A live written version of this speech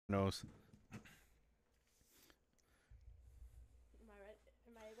nose. Am I right?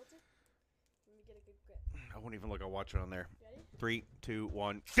 Am I able to? Let me get a good grip. I won't even look. I'll watch it on there. Ready? 3, 2,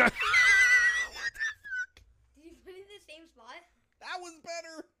 1. What the fuck? Did you put it in the same spot? That was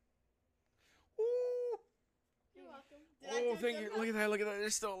better. Ooh. You're welcome. Oh, thank you. Look at that. Look at that.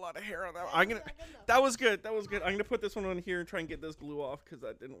 There's still a lot of hair on that. I'm I'm gonna. That was good. That was good. I'm gonna put this one on here and try and get this glue off because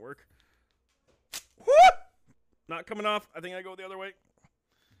that didn't work. Woo! Not coming off. I think I go the other way.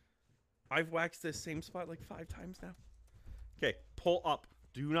 I've waxed this same spot like 5 times now. Okay, pull up.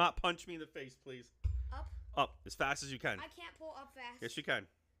 Do not punch me in the face, please. Up? Up as fast as you can. I can't pull up fast. Yes, you can.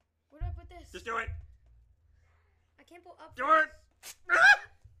 Where do I put this? Just do it. I can't pull up Do fast. it.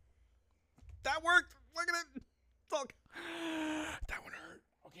 That worked. Look at it. Look. That one hurt.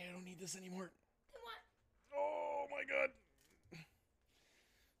 Okay, I don't need this anymore. What? Oh my god.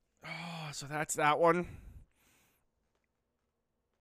 Oh, so that's that one.